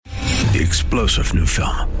the explosive new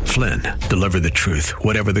film, Flynn, deliver the truth,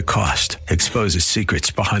 whatever the cost, exposes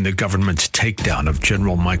secrets behind the government's takedown of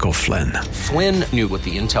General Michael Flynn. Flynn knew what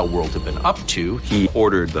the intel world had been up to. He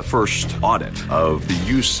ordered the first audit of the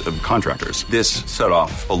use of contractors. This set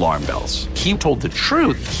off alarm bells. He told the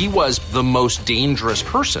truth. He was the most dangerous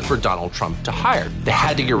person for Donald Trump to hire. They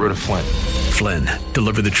had to get rid of Flynn. Flynn,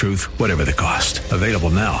 deliver the truth, whatever the cost. Available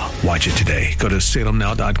now. Watch it today. Go to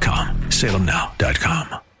salemnow.com.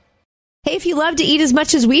 salemnow.com. Hey, if you love to eat as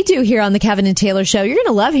much as we do here on the Kevin and Taylor Show, you're going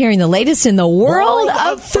to love hearing the latest in the world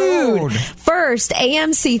of food. First,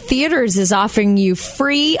 AMC Theaters is offering you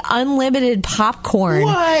free unlimited popcorn.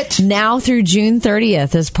 What? Now through June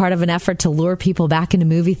 30th as part of an effort to lure people back into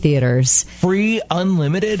movie theaters. Free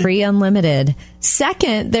unlimited? Free unlimited.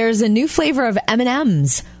 Second, there's a new flavor of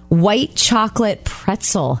M&M's. White chocolate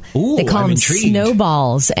pretzel. Ooh, they call them intrigued.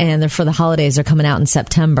 Snowballs, and they're for the holidays. They're coming out in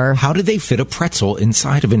September. How did they fit a pretzel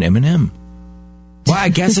inside of an M&M? Well, I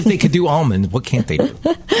guess if they could do almonds, what can't they do?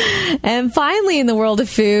 And finally, in the world of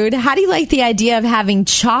food, how do you like the idea of having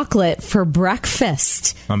chocolate for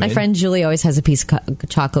breakfast? My friend Julie always has a piece of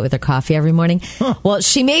chocolate with her coffee every morning. Huh. Well,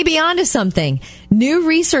 she may be onto something. New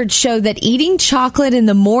research showed that eating chocolate in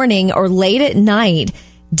the morning or late at night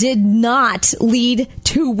did not lead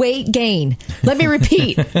to weight gain. Let me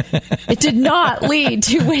repeat. It did not lead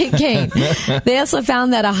to weight gain. They also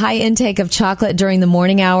found that a high intake of chocolate during the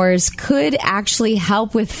morning hours could actually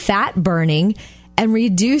help with fat burning and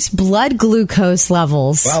reduce blood glucose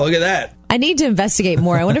levels. Wow, look at that. I need to investigate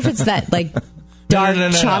more. I wonder if it's that like dark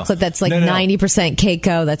chocolate that's like 90%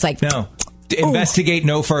 Keiko that's like... No. Investigate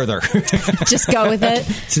no further. Just go with it.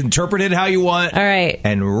 It's interpreted how you want. All right.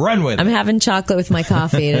 And run with it. I'm having chocolate with my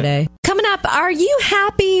coffee today. Coming up, are you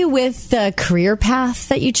happy with the career path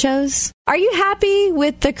that you chose? Are you happy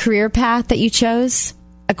with the career path that you chose?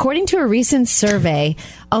 According to a recent survey,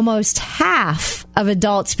 almost half of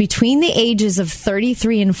adults between the ages of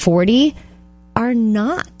 33 and 40 are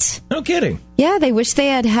not. No kidding. Yeah, they wish they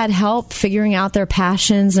had had help figuring out their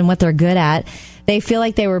passions and what they're good at. They feel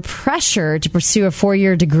like they were pressured to pursue a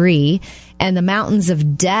 4-year degree and the mountains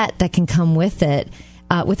of debt that can come with it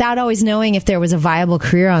without always knowing if there was a viable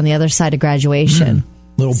career on the other side of graduation.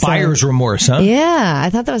 Little buyer's remorse, huh? Yeah, I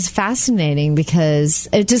thought that was fascinating because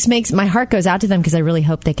it just makes my heart goes out to them because I really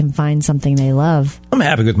hope they can find something they love. I'm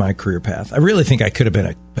happy with my career path. I really think I could have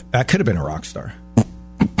been a rock star.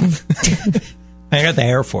 I got the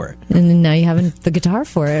hair for it. And now you have the guitar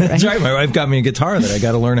for it, right? That's right. My wife got me a guitar that I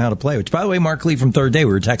got to learn how to play, which, by the way, Mark Lee from Third Day,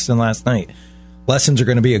 we were texting last night. Lessons are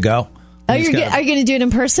going to be a go. Are you going to do it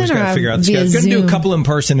in person or figure out the via schedule? Zoom? Going to do a couple in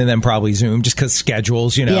person and then probably Zoom just because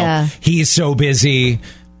schedules, you know. Yeah. He's so busy.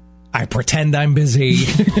 I pretend I'm busy.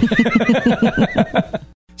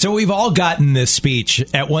 So we've all gotten this speech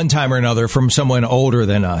at one time or another from someone older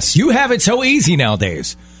than us. You have it so easy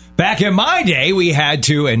nowadays. Back in my day, we had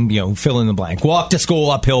to, and, fill in the blank, walk to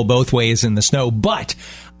school uphill both ways in the snow. But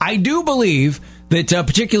I do believe that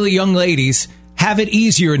particularly young ladies have it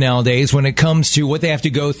easier nowadays when it comes to what they have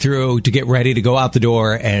to go through to get ready to go out the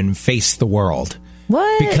door and face the world.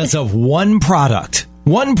 What? Because of one product.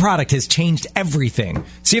 One product has changed everything.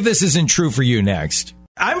 See if this isn't true for you next.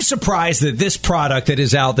 I'm surprised that this product that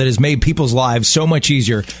is out that has made people's lives so much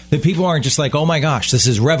easier that people aren't just like, oh my gosh, this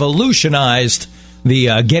has revolutionized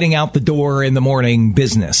the getting out the door in the morning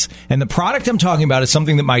business. And the product I'm talking about is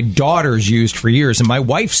something that my daughters used for years, and my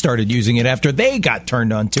wife started using it after they got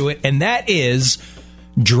turned onto it, and that is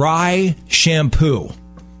dry shampoo.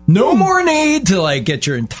 No more need to get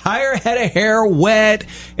your entire head of hair wet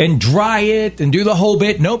and dry it and do the whole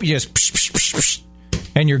bit. Nope, you just psh, psh, psh, psh,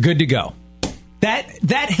 and you're good to go.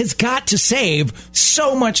 That has got to save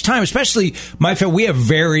so much time, especially we have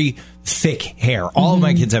very thick hair. All of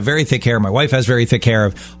my kids have very thick hair. My wife has very thick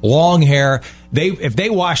hair, long hair. If they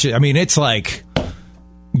wash it, it's like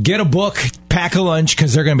get a book, pack a lunch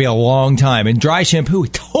because they're going to be a long time. And dry shampoo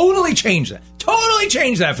totally changed that. Totally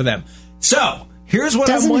changed that for them. So here's what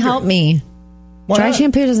doesn't help me. Why dry not?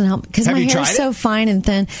 shampoo doesn't help because Have my you hair is tried so it? fine and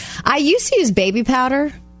thin. I used to use baby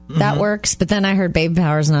powder. That works, but then I heard baby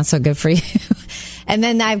powder is not so good for you. And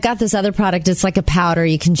then I've got this other product. It's like a powder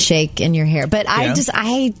you can shake in your hair. But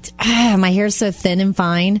my hair is so thin and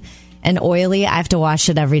fine and oily. I have to wash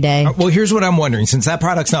it every day. Well, here's what I'm wondering. Since that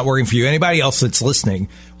product's not working for you, anybody else that's listening,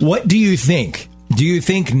 what do you think? Do you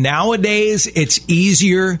think nowadays it's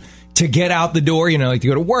easier to get out the door, like to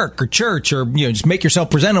go to work or church or, just make yourself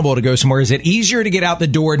presentable to go somewhere? Is it easier to get out the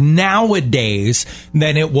door nowadays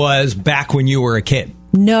than it was back when you were a kid?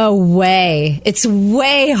 No way. It's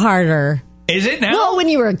way harder. Is it now? Well, when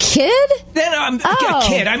you were a kid? Then I'm a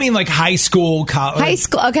kid. I mean, like high school, college. High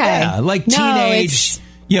school, okay. Yeah, like teenage.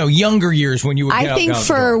 younger years when you would get I think out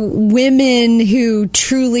for the door. women who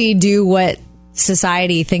truly do what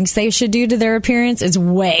society thinks they should do to their appearance, it's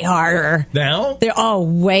way harder. Now? They're all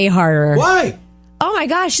way harder. Why? Oh my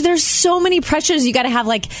gosh, there's so many pressures. You got to have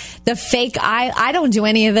like the fake eye. I don't do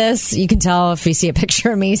any of this. You can tell if you see a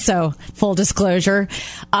picture of me, so full disclosure.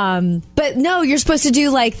 But no, you're supposed to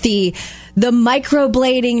do like the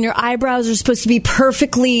microblading. Your eyebrows are supposed to be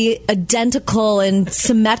perfectly identical and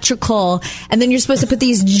symmetrical. And then you're supposed to put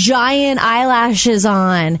these giant eyelashes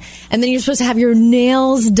on. And then you're supposed to have your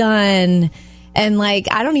nails done. And like,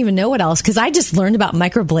 I don't even know what else, because I just learned about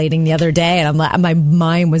microblading the other day, and I'm like, my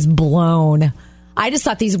mind was blown. I just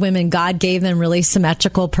thought these women, God gave them really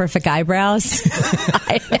symmetrical, perfect eyebrows.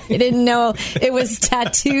 I didn't know it was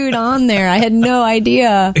tattooed on there. I had no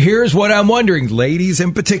idea. Here's what I'm wondering, ladies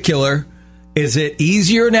in particular. Is it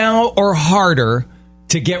easier now or harder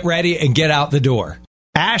to get ready and get out the door?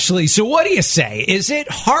 Ashley, so what do you say? Is it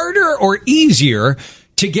harder or easier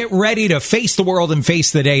to get ready to face the world and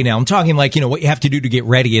face the day now? I'm talking like, what you have to do to get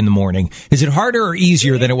ready in the morning. Is it harder or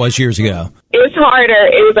easier than it was years ago? It's harder.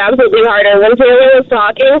 It was absolutely harder. When Taylor was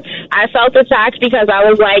talking, I felt attacked because I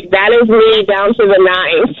was like, that is me down to the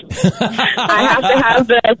nines. I have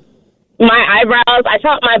to have my eyebrows. I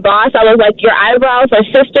told my boss, I was like, your eyebrows are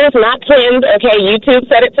sisters, not twins. Okay, YouTube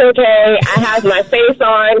said it's okay. I have my face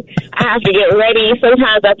on. I have to get ready.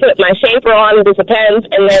 Sometimes I put my shaper on. It just depends.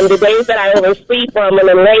 And then the days that I oversleep or I'm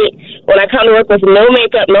running late, when I come to work with no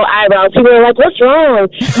makeup, no eyebrows, people are like, what's wrong?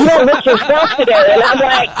 You don't look yourself today. And I'm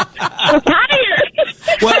like, I'm tired.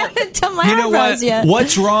 Well, you know what? Yet.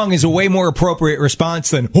 What's wrong is a way more appropriate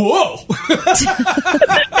response than, whoa!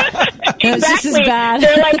 Exactly. This is bad.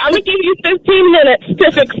 They're like, I'm going to give you 15 minutes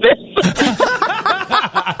to fix this.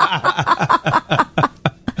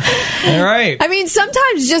 All right. I mean,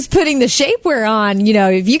 sometimes just putting the shapewear on,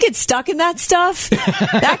 if you get stuck in that stuff,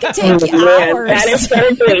 that could take you hours. That is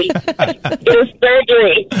surgery. It is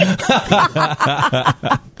surgery.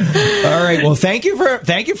 All right. Well, thank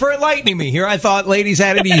you for enlightening me. Here I thought ladies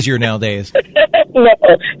had it easier nowadays. No,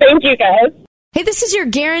 thank you, guys. Hey, this is your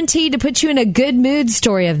guarantee to put you in a good mood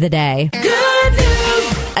story of the day. Good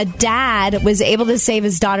news! A dad was able to save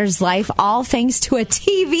his daughter's life all thanks to a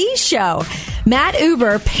TV show. Matt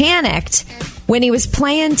Uber panicked when he was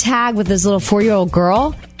playing tag with his little 4-year-old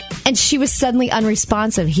girl, and she was suddenly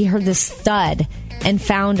unresponsive. He heard this thud and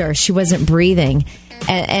found her. She wasn't breathing.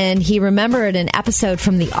 And he remembered an episode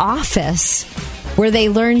from The Office where they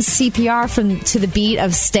learned CPR to the beat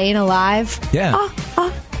of Staying Alive. Yeah.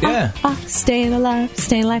 Staying alive,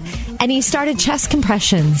 staying alive. And he started chest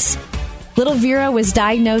compressions. Little Vera was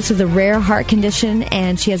diagnosed with a rare heart condition,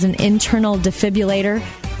 and she has an internal defibrillator,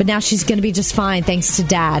 but now she's going to be just fine thanks to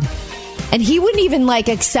Dad. And he wouldn't even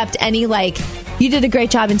accept any you did a great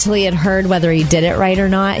job until he had heard whether he did it right or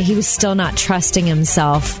not. He was still not trusting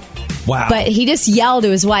himself. Wow. But he just yelled to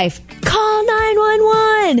his wife, call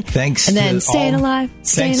 911. Thanks. And then staying alive.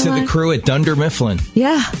 Thanks to the crew at Dunder Mifflin.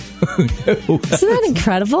 Yeah. Isn't that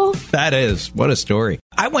incredible? That is. What a story.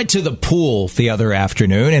 I went to the pool the other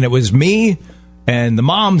afternoon, and it was me and the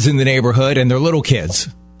moms in the neighborhood and their little kids.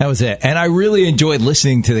 That was it. And I really enjoyed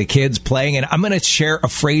listening to the kids playing. And I'm going to share a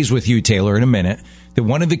phrase with you, Taylor, in a minute, that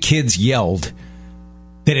one of the kids yelled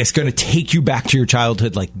that it's going to take you back to your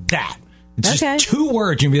childhood like that. It's just 2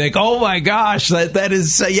 words. You'd be like, oh, my gosh, that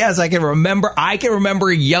is, yes, I can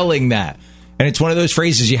remember yelling that. And it's one of those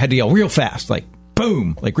phrases you had to yell real fast, like,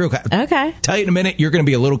 boom, like real fast. Okay. Tell you in a minute, you're going to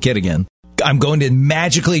be a little kid again. I'm going to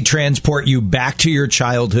magically transport you back to your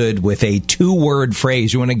childhood with a 2-word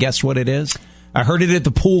phrase. You want to guess what it is? I heard it at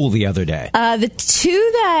the pool the other day. The 2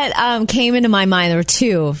 that came into my mind, there were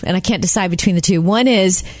 2, and I can't decide between the 2. One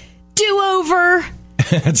is do-over.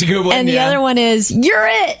 That's a good one. And the other one is you're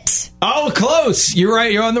it. Oh, close. You're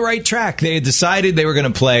right. You're on the right track. They had decided they were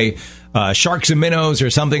going to play Sharks and Minnows or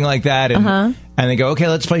something like that. And they go, okay,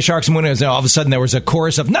 let's play Sharks and Minnows. And all of a sudden there was a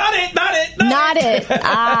chorus of not it, not it, not it.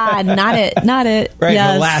 Not it, not it. Right.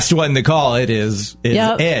 Yes. The last one to call it is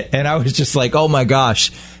it. And I was just like, oh my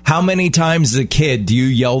gosh, how many times as a kid do you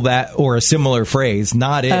yell that or a similar phrase?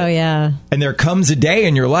 Not it. Oh, yeah. And there comes a day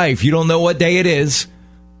in your life, you don't know what day it is.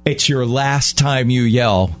 It's your last time you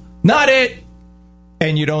yell, not it,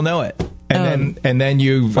 and you don't know it. And then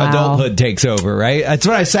adulthood takes over, right? That's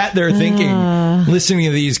what I sat there thinking, listening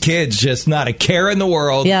to these kids, just not a care in the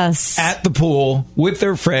world. Yes. At the pool with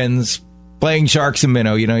their friends, playing sharks and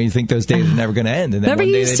minnow. You think those days are never going to end. And then remember,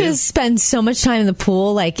 you used to spend so much time in the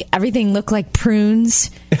pool, like everything looked like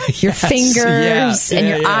prunes. Your fingers and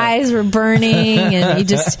your eyes were burning, and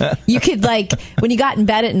you could, like, when you got in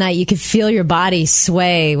bed at night, you could feel your body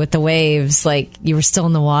sway with the waves, like you were still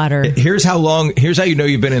in the water. Here's how you know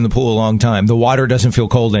you've been in the pool a long time. The water doesn't feel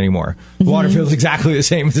cold anymore. The water feels exactly the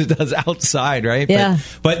same as it does outside, right? Yeah.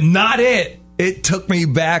 But not it. It took me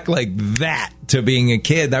back like that to being a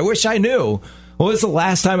kid. I wish I knew. When was the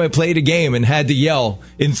last time I played a game and had to yell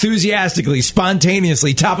enthusiastically,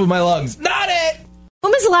 spontaneously, top of my lungs, not it?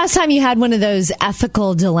 When was the last time you had one of those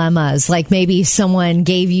ethical dilemmas? Like maybe someone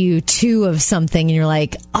gave you 2 of something and you're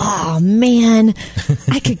like, oh man,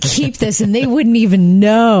 I could keep this and they wouldn't even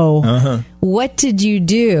know. Uh-huh. What did you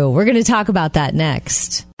do? We're going to talk about that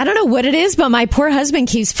next. I don't know what it is, but my poor husband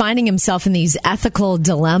keeps finding himself in these ethical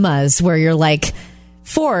dilemmas where you're like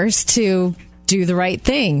forced to do the right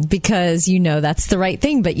thing because that's the right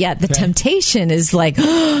thing, but yet the temptation is like,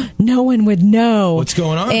 no one would know. What's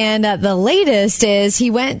going on? And the latest is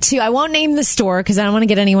he went to, I won't name the store because I don't want to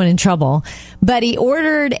get anyone in trouble, but he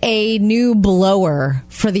ordered a new blower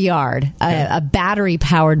for the yard, a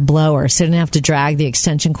battery-powered blower, so he didn't have to drag the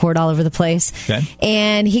extension cord all over the place. Okay.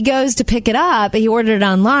 And he goes to pick it up. He ordered it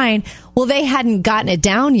online. Well, they hadn't gotten it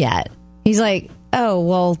down yet. He's like, oh,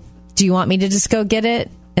 well, do you want me to just go get it?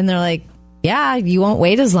 And they're like, yeah, you won't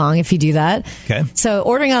wait as long if you do that. Okay. So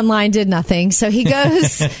ordering online did nothing. So he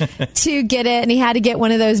goes to get it, and he had to get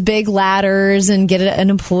one of those big ladders and get an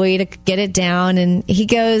employee to get it down. And he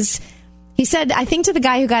said, I think to the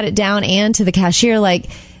guy who got it down and to the cashier, like,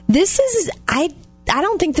 I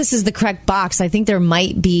don't think this is the correct box. I think there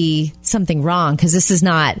might be something wrong because this is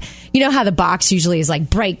not, how the box usually is like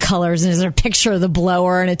bright colors and there's a picture of the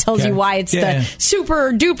blower and it tells you why it's the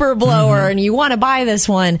super duper blower and you want to buy this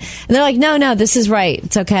one. And they're like, no, this is right.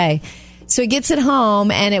 It's okay. So he gets it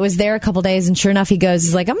home and it was there a couple days and sure enough,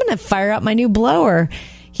 he's like, I'm going to fire up my new blower.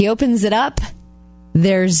 He opens it up.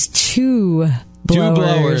 There's two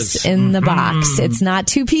blowers in the box. It's not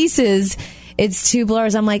 2 pieces. It's 2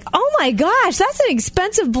 blowers. I'm like, oh my gosh, that's an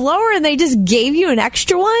expensive blower, and they just gave you an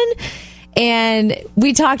extra one? And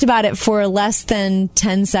we talked about it for less than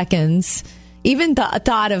 10 seconds. Even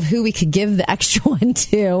thought of who we could give the extra one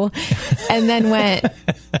to, and then went,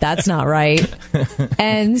 that's not right.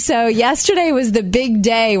 And so yesterday was the big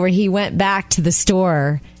day where he went back to the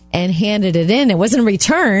store and handed it in. It wasn't a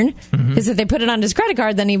return, because if they put it on his credit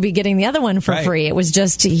card, then he'd be getting the other one for free. It was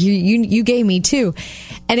just, you gave me 2.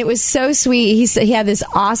 And it was so sweet. He said he had this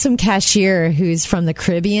awesome cashier who's from the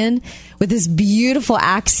Caribbean with this beautiful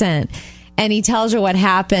accent. And he tells her what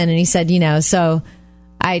happened. And he said, so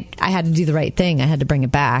I had to do the right thing. I had to bring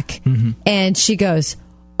it back. And she goes,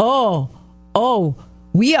 oh,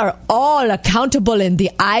 we are all accountable in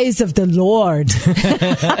the eyes of the Lord. It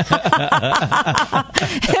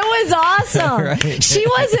was awesome. Right. She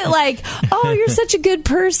wasn't like, oh, you're such a good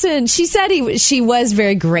person. She said she was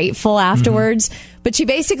very grateful afterwards, but she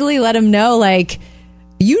basically let him know, like,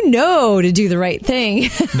 to do the right thing.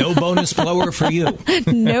 No bonus blower for you.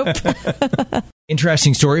 Nope.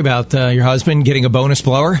 Interesting story about your husband getting a bonus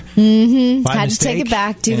blower. Had to take it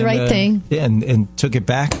back, do the right thing. Yeah, and took it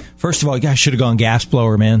back. First of all, you guys should have gone gas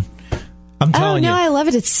blower, man. I'm telling you. I love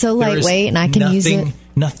it. It's so lightweight, and I can use it.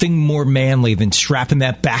 Nothing more manly than strapping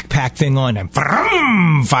that backpack thing on and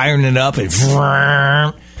firing it up. And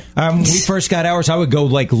when we first got ours, I would go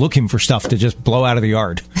looking for stuff to just blow out of the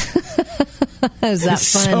yard. Was that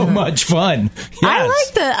fun? So much fun. Yes. I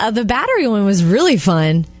like the battery one. Was really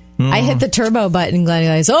fun. I hit the turbo button. Glenn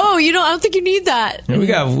goes, "Oh, I don't think you need that."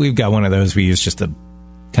 Yeah, we've got one of those we use just to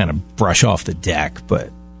kind of brush off the deck.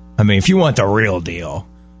 But I mean, if you want the real deal,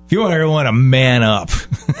 if you want everyone to man up.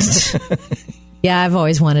 Yeah, I've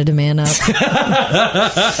always wanted to man up.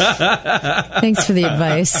 Thanks for the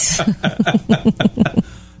advice.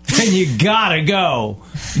 Then you gotta go.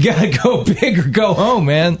 You gotta go big or go home,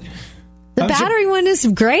 man. The battery one is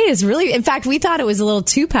great. It's really, in fact, we thought it was a little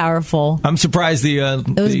too powerful. I'm surprised it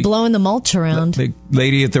was blowing the mulch around. The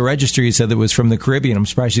lady at the registry said that was from the Caribbean. I'm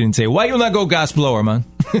surprised she didn't say, "Why you not go gas blower, man?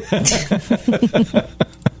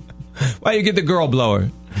 Why you get the girl blower?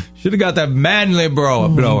 Should have got that manly blower."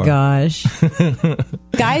 Oh, gosh.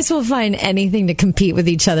 Guys will find anything to compete with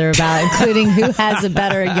each other about, including who has a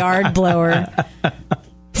better yard blower.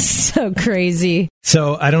 So crazy.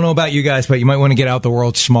 So I don't know about you guys, but you might want to get out the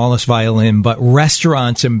world's smallest violin. But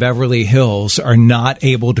restaurants in Beverly Hills are not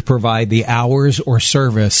able to provide the hours or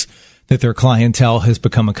service that their clientele has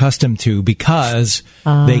become accustomed to because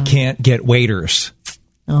they can't get waiters.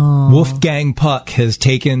 Wolfgang Puck has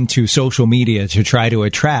taken to social media to try to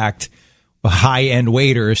attract high-end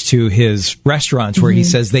waiters to his restaurants where he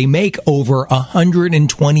says they make over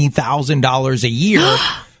 $120,000 a year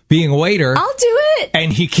being a waiter. I'll do it.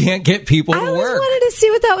 And he can't get people to I always work. wanted to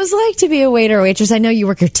see what that was like to be a waiter or waitress. I know you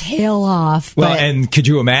work your tail off. Well, but and could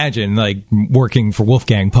you imagine, like, working for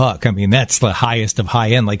Wolfgang Puck? I mean, that's the highest of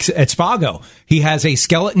high end. Like, at Spago, he has a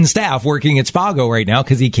skeleton staff working at Spago right now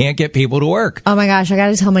because he can't get people to work. oh my gosh, I got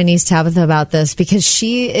to tell my niece Tabitha about this because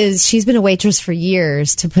she's been a waitress for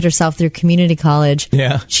years to put herself through community college.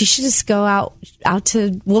 Yeah. She should just go out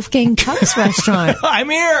to Wolfgang Puck's restaurant. I'm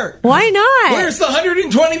here. Why not? Where's the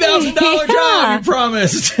 $120,000 job you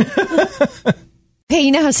promised? Hey,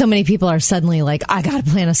 you know how so many people are suddenly like, I got to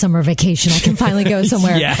plan a summer vacation. I can finally go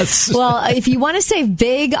somewhere. Yes. Well, if you want to save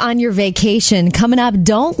big on your vacation coming up,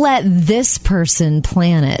 don't let this person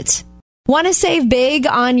plan it. Want to save big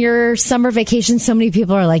on your summer vacation? So many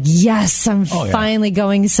people are like, yes, I'm finally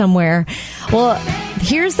going somewhere. Well,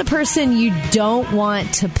 here's the person you don't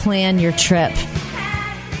want to plan your trip.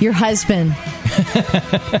 Your husband.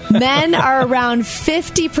 Men are around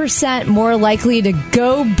 50% more likely to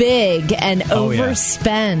go big and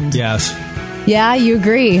overspend. Yes. Yeah, you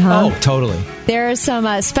agree, huh? Oh, totally. There are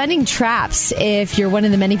some spending traps if you're one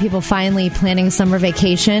of the many people finally planning a summer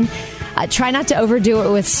vacation. Try not to overdo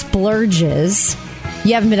it with splurges.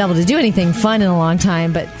 You haven't been able to do anything fun in a long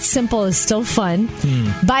time, but simple is still fun.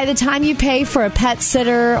 By the time you pay for a pet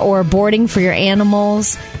sitter or boarding for your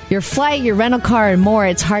animals, your flight, your rental car, and more,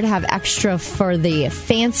 it's hard to have extra for the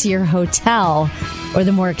fancier hotel or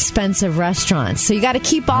the more expensive restaurants. So you got to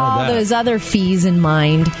keep all those other fees in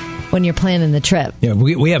mind when you're planning the trip. Yeah,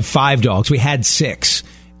 we have 5 dogs. We had 6.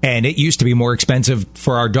 And it used to be more expensive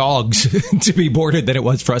for our dogs to be boarded than it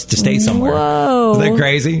was for us to stay somewhere. Whoa. Isn't that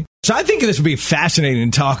crazy? So I think this would be fascinating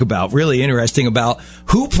to talk about, really interesting about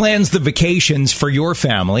who plans the vacations for your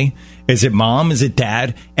family. Is it mom? Is it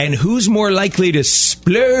dad? And who's more likely to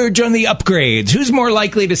splurge on the upgrades? Who's more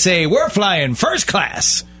likely to say, we're flying first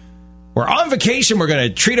class? We're on vacation. We're going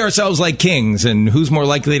to treat ourselves like kings. And who's more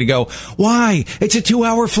likely to go, why? It's a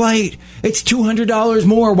 2-hour flight. It's $200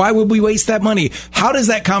 more. Why would we waste that money? How does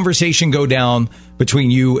that conversation go down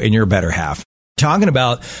between you and your better half? Talking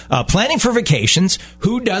about planning for vacations.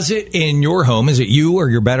 Who does it in your home? Is it you or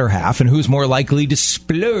your better half? And who's more likely to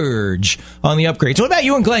splurge on the upgrades? What about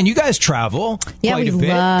you and Glenn? You guys travel Yeah, quite we a bit.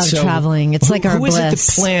 love traveling. It's like our who bliss. Who is it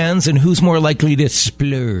that plans and who's more likely to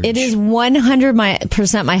splurge? It is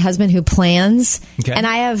 100% my husband who plans. Okay. And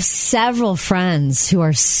I have several friends who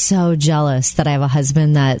are so jealous that I have a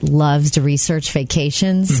husband that loves to research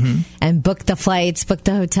vacations and book the flights, book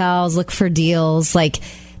the hotels, look for deals. Like,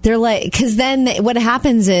 they're like, because then what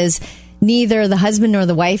happens is neither the husband nor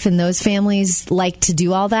the wife in those families like to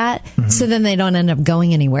do all that. So then they don't end up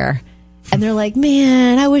going anywhere. And they're like,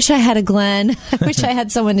 man, I wish I had a Glenn. I wish I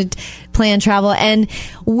had someone to plan travel. And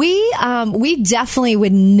we definitely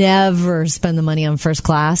would never spend the money on first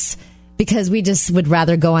class because we just would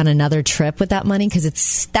rather go on another trip with that money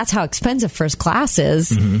because that's how expensive first class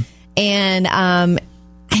is. And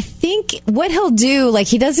I think what he'll do, like,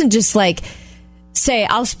 he doesn't just like say,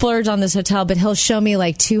 I'll splurge on this hotel, but he'll show me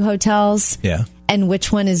like 2 hotels and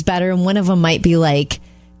which one is better. And one of them might be like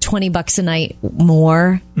 $20 a night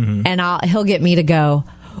more. And he'll get me to go,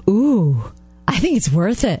 ooh, I think it's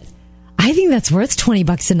worth it. I think that's worth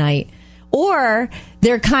 $20 a night. Or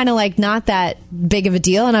they're kind of like not that big of a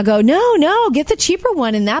deal. And I'll go, no, get the cheaper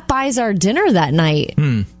one. And that buys our dinner that night.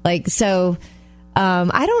 Like, so,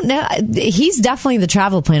 I don't know. He's definitely the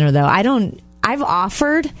travel planner though.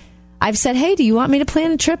 I've said, hey, do you want me to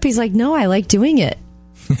plan a trip? He's like, no, I like doing it.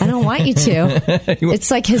 I don't want you to. It's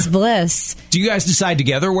like his bliss. Do you guys decide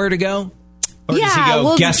together where to go? Or does he go,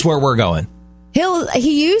 well, guess where we're going?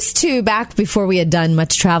 He used to, back before we had done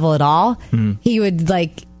much travel at all, he would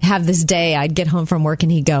like have this day, I'd get home from work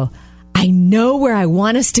and he'd go, I know where I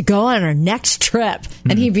want us to go on our next trip.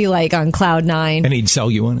 And he'd be like on cloud 9. And he'd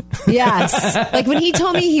sell you on it. Yes. Like when he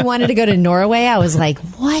told me he wanted to go to Norway, I was like,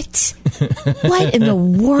 what? What in the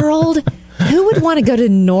world? Who would want to go to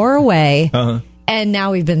Norway? And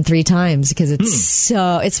now we've been 3 times because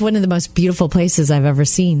it's one of the most beautiful places I've ever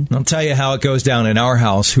seen. I'll tell you how it goes down in our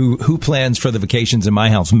house. Who plans for the vacations in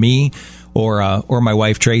my house? Me or my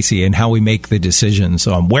wife Tracy, and how we make the decisions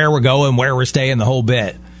on where we're going, where we're staying, the whole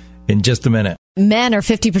bit. In just a minute. Men are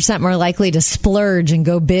 50% more likely to splurge and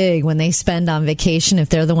go big when they spend on vacation if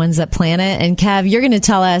they're the ones that plan it. And Kev, you're going to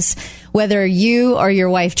tell us whether you or your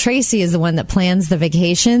wife Tracy is the one that plans the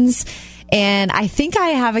vacations. And I think I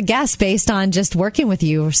have a guess based on just working with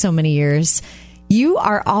you for so many years. You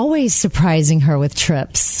are always surprising her with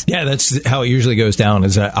trips. Yeah, that's how it usually goes down.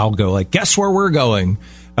 Is that I'll go like, guess where we're going.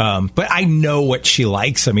 But I know what she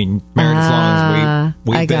likes. I mean, married as long as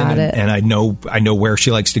we've been, and I know where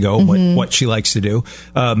she likes to go, and what she likes to do.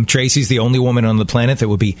 Tracy's the only woman on the planet that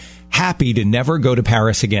would be happy to never go to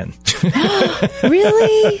Paris again.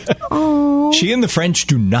 Really? Oh, she and the French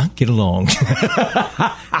do not get along.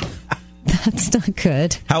 That's not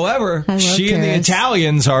good. However, she Paris. and the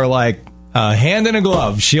Italians are like hand in a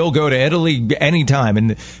glove. She'll go to Italy anytime,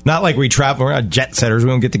 and not like we travel. We're not jet setters. We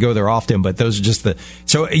don't get to go there often, but those are just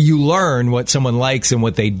so you learn what someone likes and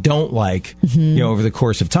what they don't like, over the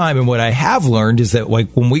course of time. And what I have learned is that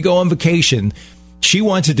like when we go on vacation, she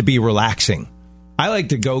wants it to be relaxing. I like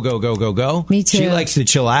to go. Me too. She likes to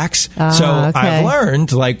chillax. So I've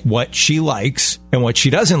learned like what she likes and what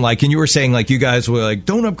she doesn't like. And you were saying like you guys were like,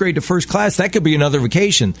 don't upgrade to first class. That could be another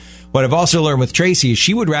vacation. What I've also learned with Tracy is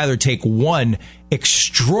she would rather take one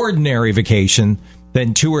extraordinary vacation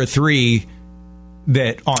than 2 or 3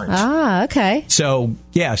 that aren't. Okay. So,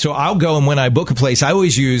 yeah. So I'll go, and when I book a place, I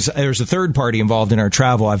always there's a third party involved in our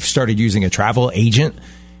travel. I've started using a travel agent.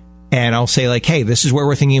 And I'll say like, hey, this is where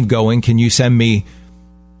we're thinking of going. Can you send me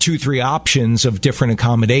 2-3 options of different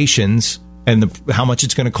accommodations and how much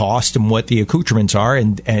it's going to cost and what the accoutrements are?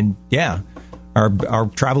 And yeah, our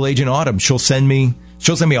travel agent Autumn, she'll send me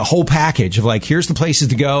a whole package of like, here's the places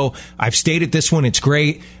to go. I've stayed at this one. It's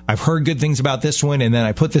great. I've heard good things about this one. And then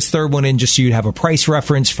I put this third one in just so you'd have a price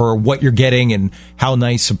reference for what you're getting and how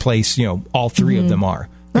nice a place, all 3 of them are.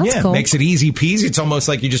 That's cool. It makes it easy peasy. It's almost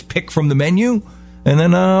like you just pick from the menu. And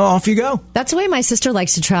then off you go. That's the way my sister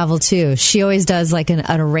likes to travel, too. She always does like an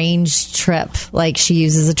arranged trip. Like she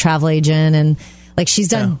uses a travel agent and like she's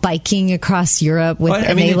done biking across Europe with,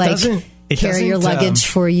 and they like carry your luggage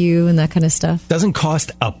for you and that kind of stuff. Doesn't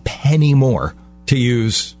cost a penny more to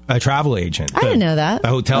use a travel agent. I didn't know that. The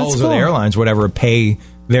hotels or the airlines, whatever, pay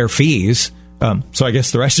their fees. So I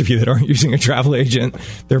guess the rest of you that aren't using a travel agent,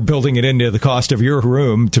 they're building it into the cost of your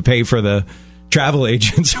room to pay for the travel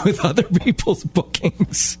agents with other people's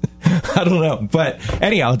bookings. I don't know. But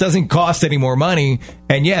anyhow, it doesn't cost any more money.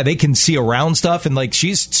 And yeah, they can see around stuff. And like,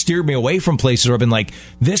 she's steered me away from places where I've been like,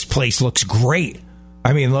 this place looks great.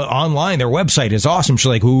 I mean, online, their website is awesome. She's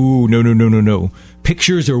like, ooh, no.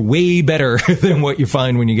 Pictures are way better than what you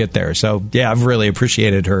find when you get there. So yeah, I've really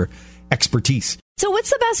appreciated her expertise. So what's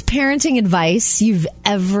the best parenting advice you've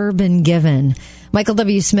ever been given? Michael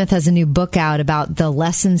W. Smith has a new book out about the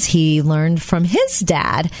lessons he learned from his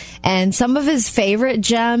dad, and some of his favorite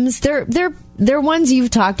gems. They're ones you've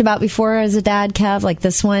talked about before as a dad, Kev, like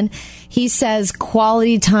this one. He says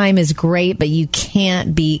quality time is great, but you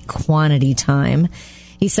can't beat quantity time.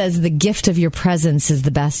 He says the gift of your presence is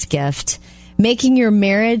the best gift. Making your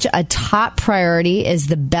marriage a top priority is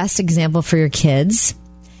the best example for your kids.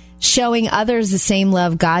 Showing others the same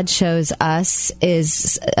love God shows us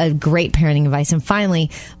is a great parenting advice. And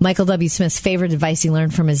finally, Michael W. Smith's favorite advice he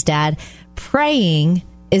learned from his dad: praying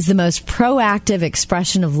is the most proactive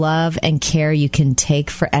expression of love and care you can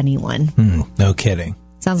take for anyone. No kidding.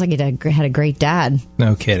 Sounds like he had a great dad.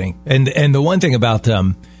 No kidding. And the one thing about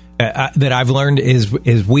that I've learned is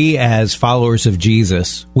we as followers of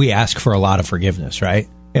Jesus, we ask for a lot of forgiveness, right?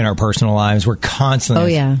 In our personal lives, we're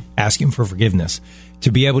constantly asking for forgiveness.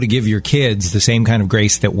 To be able to give your kids the same kind of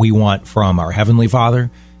grace that we want from our Heavenly Father,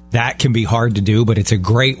 that can be hard to do, but it's a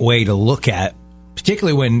great way to look at,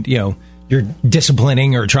 particularly when, you're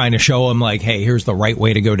disciplining or trying to show them like, hey, here's the right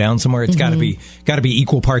way to go down somewhere. It's got to be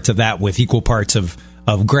equal parts of that with equal parts of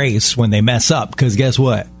grace when they mess up, because guess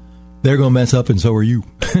what? They're going to mess up, and so are you.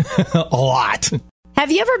 A lot. Have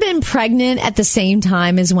you ever been pregnant at the same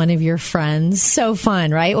time as one of your friends? So fun,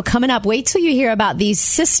 right? Well, coming up, wait till you hear about these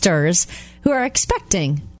sisters who are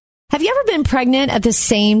expecting. Have you ever been pregnant at the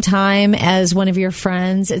same time as one of your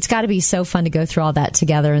friends? It's got to be so fun to go through all that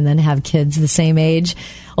together and then have kids the same age.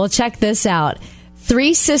 Well, check this out.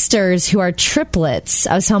 3 sisters who are triplets.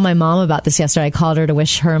 I was telling my mom about this yesterday. I called her to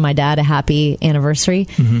wish her and my dad a happy anniversary.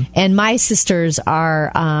 And my sisters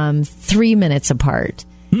are 3 minutes apart.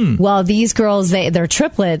 Well, these girls, they're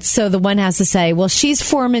triplets, so the one has to say, well, she's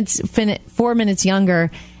 4 minutes younger,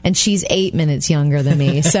 and she's 8 minutes younger than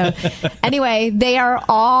me. So anyway, they are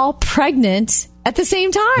all pregnant at the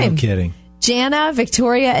same time. No kidding. Jana,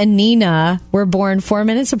 Victoria, and Nina were born 4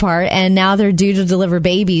 minutes apart, and now they're due to deliver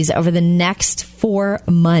babies over the next 4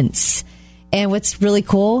 months. And what's really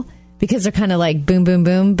cool, because they're kind of like boom, boom,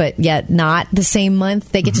 boom, but yet not the same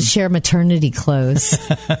month, they get to share maternity clothes.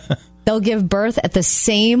 They'll give birth at the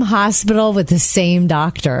same hospital with the same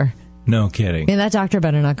doctor. No kidding. And that doctor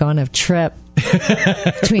better not go on a trip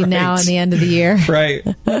between now and the end of the year. Right.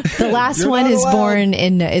 The last one is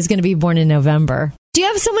going to be born in November. Do you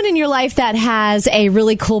have someone in your life that has a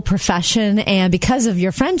really cool profession, and because of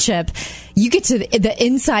your friendship, you get to the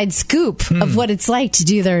inside scoop of what it's like to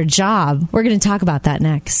do their job? We're going to talk about that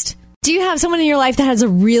next. Do you have someone in your life that has a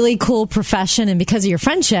really cool profession, and because of your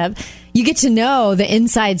friendship, you get to know the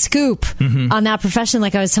inside scoop on that profession?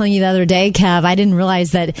 Like I was telling you the other day, Kev, I didn't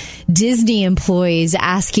realize that Disney employees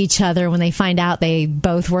ask each other when they find out they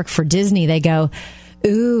both work for Disney, they go,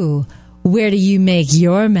 ooh, where do you make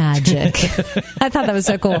your magic? I thought that was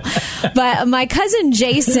so cool. But my cousin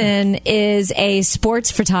Jason is a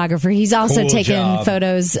sports photographer. He's also taken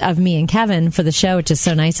photos of me and Kevin for the show, which is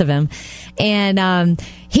so nice of him. And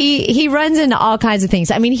he runs into all kinds of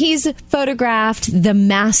things. I mean, he's photographed the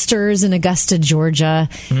Masters in Augusta, Georgia.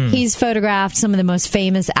 He's photographed some of the most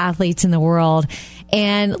famous athletes in the world.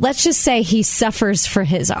 And let's just say he suffers for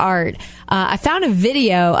his art. I found a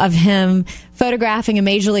video of him photographing a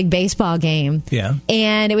Major League Baseball game. Yeah.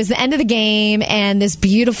 And it was the end of the game, and this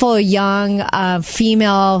beautiful young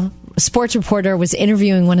female sports reporter was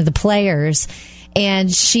interviewing one of the players.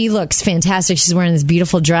 And she looks fantastic. She's wearing this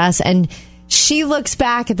beautiful dress. And she looks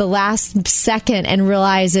back at the last second and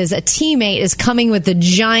realizes a teammate is coming with a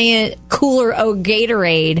giant cooler oak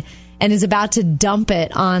Gatorade and is about to dump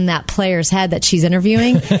it on that player's head that she's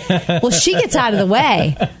interviewing. Well, she gets out of the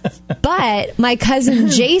way. But my cousin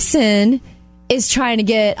Jason is trying to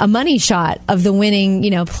get a money shot of the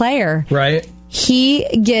winning, player. Right. He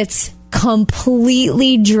gets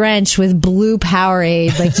completely drenched with blue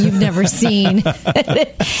Powerade like you've never seen.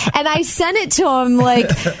 And I sent it to him like,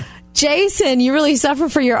 Jason, you really suffer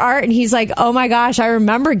for your art. And he's like, oh my gosh, I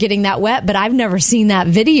remember getting that wet, but I've never seen that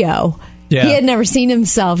video. Yeah. He had never seen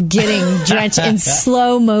himself getting drenched in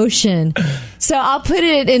slow motion. So I'll put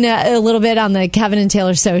it in a little bit on the Kevin and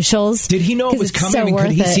Taylor socials. Did he know it was coming? So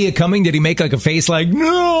could he see it coming? Did he make like a face like,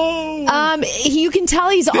 no? You can tell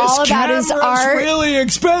he's all about his art. It's really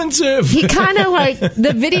expensive. He kind of like,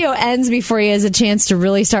 the video ends before he has a chance to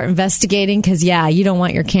really start investigating because, you don't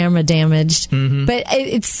want your camera damaged. But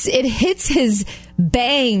it hits his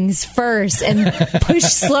bangs first and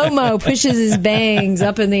slow-mo pushes his bangs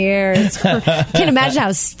up in the air. I can't imagine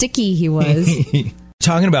how sticky he was.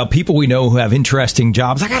 Talking about people we know who have interesting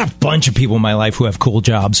jobs. I got a bunch of people in my life who have cool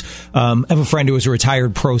jobs. I have a friend who was a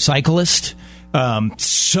retired pro cyclist.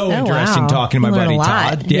 Interesting talking to my buddy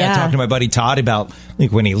Todd. Yeah, talking to my buddy Todd about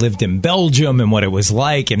like when he lived in Belgium and what it was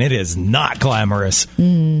like, and it is not glamorous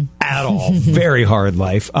at all. Very hard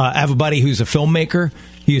life. I have a buddy who's a filmmaker.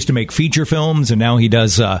 He used to make feature films, and now he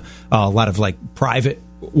does a lot of like private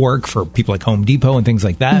work for people like Home Depot and things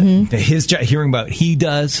like that. His hearing about what he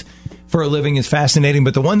does for a living is fascinating.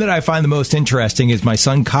 But the one that I find the most interesting is my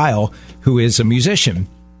son Kyle, who is a musician,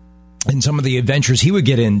 and some of the adventures he would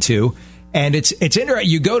get into. And it's interesting.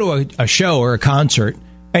 You go to a show or a concert,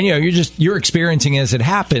 and you're experiencing as it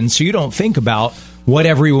happens, so you don't think about what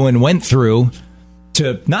everyone went through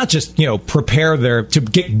to not just prepare to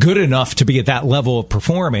get good enough to be at that level of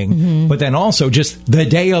performing, but then also just the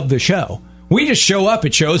day of the show. We just show up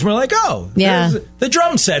at shows and we're like, the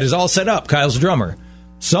drum set is all set up. Kyle's a drummer.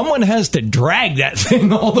 Someone has to drag that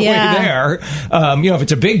thing all the way there. If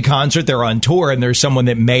it's a big concert, they're on tour, and there's someone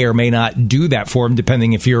that may or may not do that for them,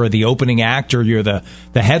 depending if you're the opening act or you're the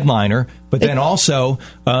headliner. But then also,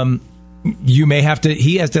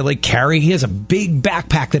 he has to like carry, he has a big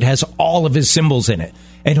backpack that has all of his cymbals in it.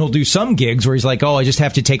 And he'll do some gigs where he's like, I just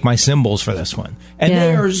have to take my cymbals for this one. And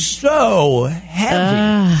they are so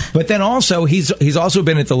heavy. But then also, he's also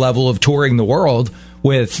been at the level of touring the world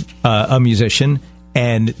with a musician.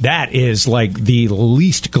 And that is like the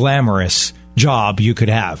least glamorous job you could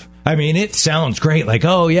have. I mean, it sounds great. Like,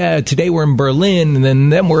 today we're in Berlin,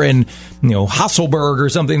 and then we're in, Hasselberg or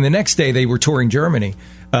something. The next day they were touring Germany.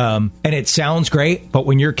 And it sounds great, but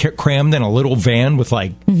when you're crammed in a little van with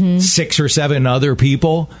like 6 or 7 other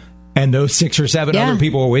people, and those 6 or 7 other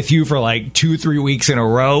people are with you for like 2-3 weeks in a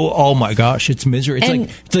row, oh my gosh, it's misery.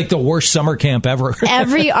 It's like the worst summer camp ever.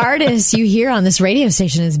 Every artist you hear on this radio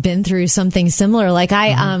station has been through something similar. Like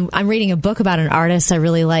I'm reading a book about an artist I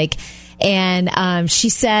really like, and she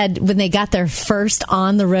said when they got their first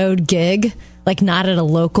on the road gig, like not at a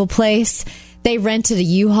local place, they rented a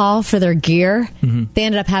U-Haul for their gear. They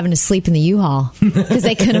ended up having to sleep in the U-Haul because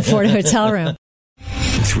they couldn't afford a hotel room.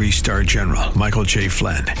 3-star General Michael J.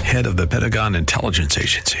 Flynn, head of the Pentagon Intelligence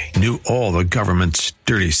Agency, knew all the government's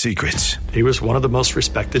dirty secrets. He was one of the most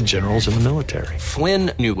respected generals in the military.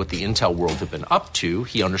 Flynn knew what the intel world had been up to.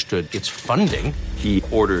 He understood its funding. He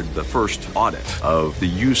ordered the first audit of the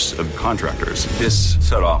use of contractors. This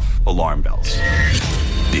set off alarm bells.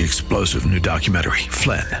 The explosive new documentary,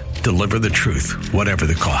 Flynn, deliver the truth, whatever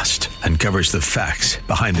the cost, uncovers the facts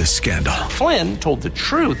behind the scandal. Flynn told the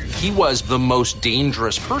truth. He was the most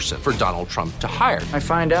dangerous person for Donald Trump to hire. I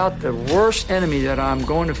find out the worst enemy that I'm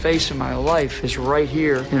going to face in my life is right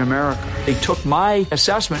here in America. They took my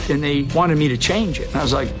assessment and they wanted me to change it. And I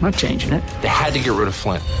was like, I'm not changing it. They had to get rid of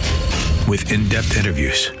Flynn. With in-depth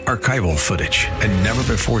interviews, archival footage, and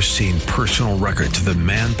never-before-seen personal records of the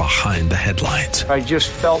man behind the headlines. I just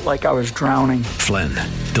felt like I was drowning. Flynn,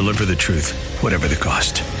 deliver the truth, whatever the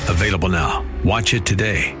cost. Available now. Watch it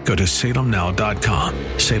today. Go to salemnow.com.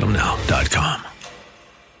 salemnow.com.